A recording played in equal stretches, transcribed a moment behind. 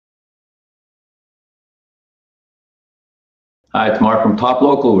Hi, it's Mark from Top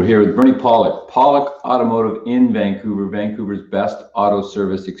Local. We're here with Bernie Pawlik. Pawlik Automotive in Vancouver, Vancouver's best auto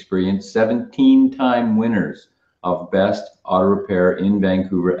service experience, 17-time winners of Best Auto Repair in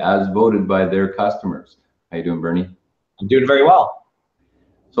Vancouver as voted by their customers. How you doing, Bernie? I'm doing very well.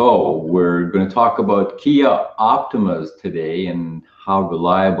 So we're going to talk about Kia Optimas today and how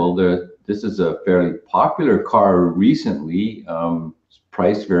reliable this is a fairly popular car recently,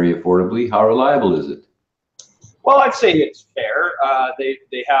 priced very affordably. How reliable is it? Well, I'd say it's fair.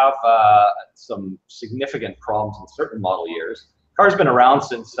 They have some significant problems in certain model years. Car's been around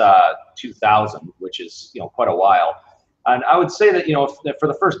since 2000, which is quite a while. And I would say that for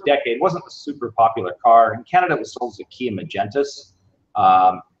the first decade, it wasn't a super popular car. In Canada, it was sold as a Kia Magentis.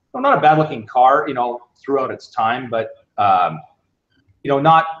 Not a bad-looking car, throughout its time, but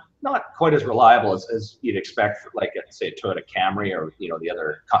not quite as reliable as you'd expect for, like, say, a Toyota Camry or the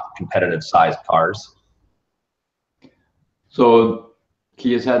other competitive-sized cars. So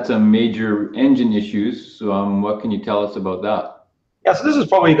Kia's had some major engine issues. So, what can you tell us about that? Yeah, so this is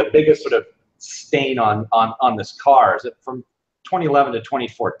probably the biggest sort of stain on this car. Is that from 2011 to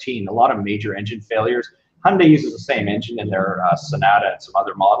 2014, a lot of major engine failures. Hyundai uses the same engine in their Sonata and some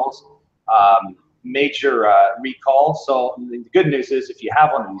other models. Major recall. So the good news is if you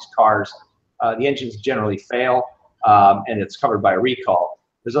have one of these cars, the engines generally fail and it's covered by a recall.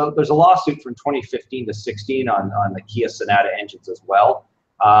 There's a lawsuit from 2015 to 16 on the Kia Sonata engines as well.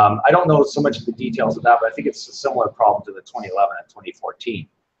 I don't know so much of the details of that, but I think it's a similar problem to the 2011 and 2014.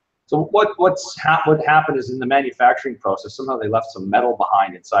 So what happened is in the manufacturing process, somehow they left some metal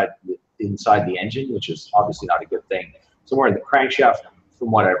behind inside the engine, which is obviously not a good thing. Somewhere in the crankshaft,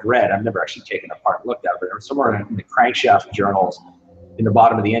 from what I've read, I've never actually taken it apart and looked at it, but somewhere in the crankshaft journals, in the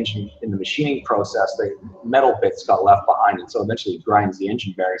bottom of the engine, in the machining process, the metal bits got left behind, and so eventually it grinds the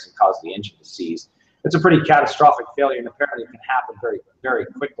engine bearings and causes the engine to seize. It's a pretty catastrophic failure, and apparently it can happen very, very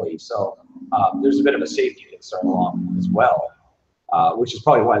quickly. So there's a bit of a safety concern along as well, which is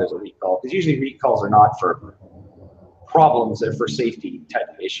probably why there's a recall, because usually recalls are not for problems, they're for safety type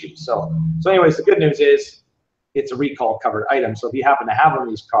of issues. So anyways, the good news is it's a recall covered item. So if you happen to have one of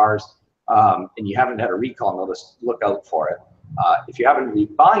these cars and you haven't had a recall notice, look out for it. If you happen to be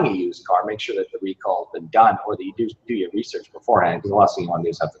buying a used car, make sure that the recall has been done, or that you do your research beforehand, because the last thing you want to do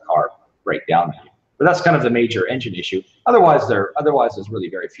is have the car break down. But that's kind of the major engine issue. Otherwise there's really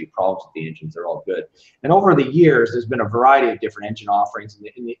very few problems with the engines. They're all good. And over the years, there's been a variety of different engine offerings.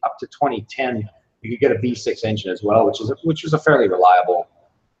 Up to 2010, you could get a V6 engine as well, which was a fairly reliable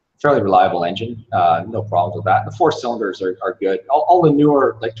engine. No problems with that. The 4 cylinders are good. All the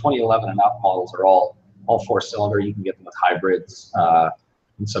newer, like 2011 and up models, are all 4 cylinder. You can get them with hybrids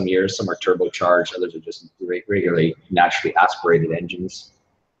in some years. Some are turbocharged. Others are just regularly naturally aspirated engines.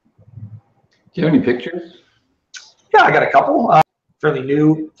 Do you have any pictures? Yeah, I got a couple. Fairly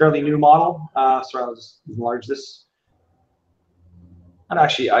new model. Sorry, I'll just enlarge this. And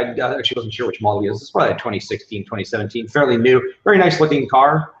actually, I actually wasn't sure which model it is. It's probably a 2016, 2017. Fairly new. Very nice looking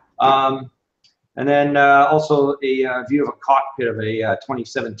car. And then also a view of a cockpit of a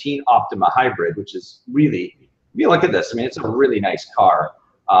 2017 Optima hybrid, which is really, if you look at this, I mean, it's a really nice car.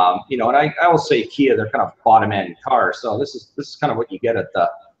 And I will say Kia, they're kind of bottom end cars. So this is kind of what you get at the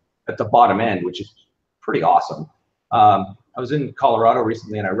bottom end, which is pretty awesome. I was in Colorado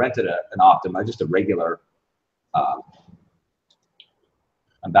recently and I rented an Optima, just a regular. I'm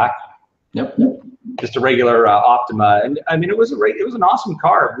back. Yep. Just a regular Optima, and I mean it was an awesome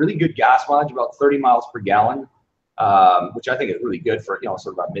car. Really good gas mileage, about 30 miles per gallon, which I think is really good for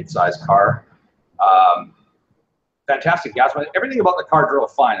sort of a mid-sized car. Fantastic gas mileage. Everything about the car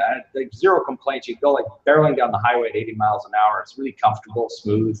drove fine. I had like zero complaints. You go like barreling down the highway at 80 miles an hour. It's really comfortable,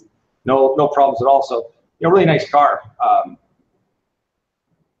 smooth, no problems at all. So really nice car.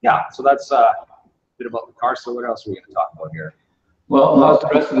 Yeah, so that's a bit about the car. So what else are we going to talk about here? Well, how's the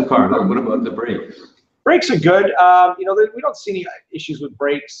rest of the car? What about the brakes? Brakes are good. We don't see any issues with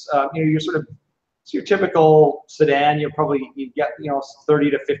brakes. It's your typical sedan. You get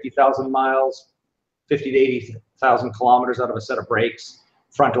 30 to 50,000 miles, 50 to 80,000 kilometers out of a set of brakes,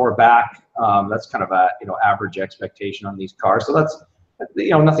 front or back. That's kind of a average expectation on these cars. So that's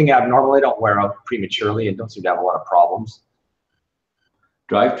nothing abnormal. They don't wear out prematurely and don't seem to have a lot of problems.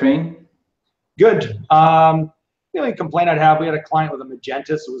 Drivetrain? Good. The only complaint I'd have, we had a client with a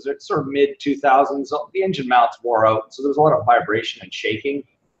Magentis. It was sort of mid-2000s. The engine mounts wore out, so there was a lot of vibration and shaking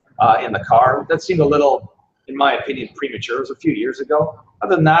in the car. That seemed a little, in my opinion, premature. It was a few years ago.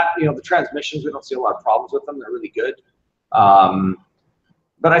 Other than that, the transmissions, we don't see a lot of problems with them. They're really good.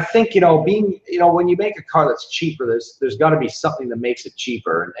 But I think, when you make a car that's cheaper, there's got to be something that makes it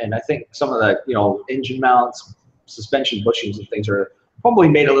cheaper. And I think some of the, engine mounts, suspension bushings and things are probably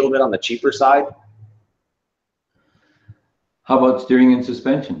made a little bit on the cheaper side. How about steering and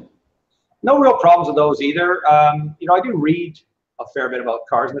suspension? No real problems with those either. You know, I do read a fair bit about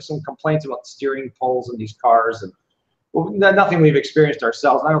cars, and there's some complaints about steering poles in these cars, and well, nothing we've experienced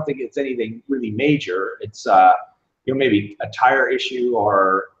ourselves. I don't think it's anything really major. It's you know, maybe a tire issue,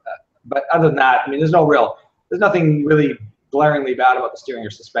 or but other than that, I mean, there's nothing really glaringly bad about the steering or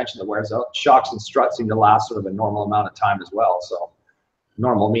suspension that wears out. Shocks and struts seem to last sort of a normal amount of time as well. So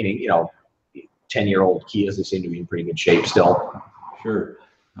normal meaning, you know, 10-year-old Kias, they seem to be in pretty good shape still. Sure.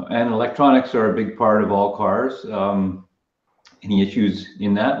 And electronics are a big part of all cars. Any issues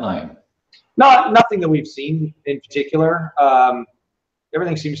in that line? Nothing that we've seen in particular.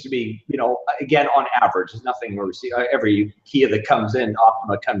 Everything seems to be, you know, again, on average. There's nothing where we see every Kia that comes in,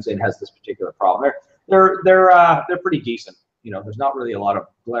 Optima comes in, has this particular problem. They're pretty decent. You know, there's not really a lot of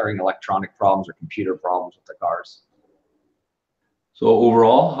glaring electronic problems or computer problems with the cars. So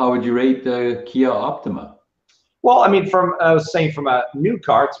overall, how would you rate the Kia Optima? Well, I mean, I was saying from a new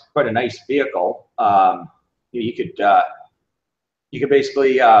car, it's quite a nice vehicle. You could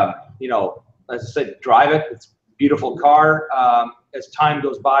basically, you know, as I said, drive it. It's a beautiful car. As time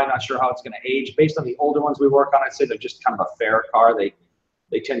goes by, not sure how it's going to age. Based on the older ones we work on, I'd say they're just kind of a fair car. They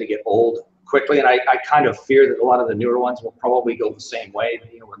tend to get old quickly, and I kind of fear that a lot of the newer ones will probably go the same way.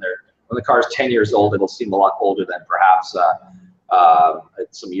 You know, when the car's 10 years old, it'll seem a lot older than perhaps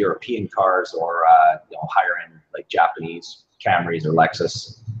some European cars or you know, higher end like Japanese Camrys or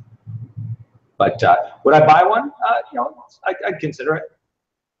Lexus. But would I buy one? You know, I'd consider it.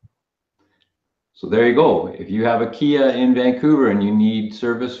 So there you go. If you have a Kia in Vancouver and you need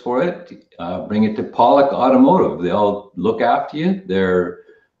service for it, bring it to Pawlik Automotive. They'll look after you. They're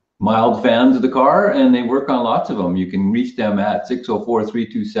mild fans of the car, and they work on lots of them. You can reach them at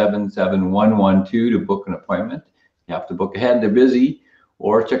 604-327-7112 to book an appointment. You have to book ahead. They're busy.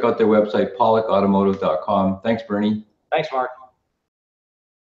 Or check out their website, pawlikautomotive.com. Thanks, Bernie. Thanks, Mark.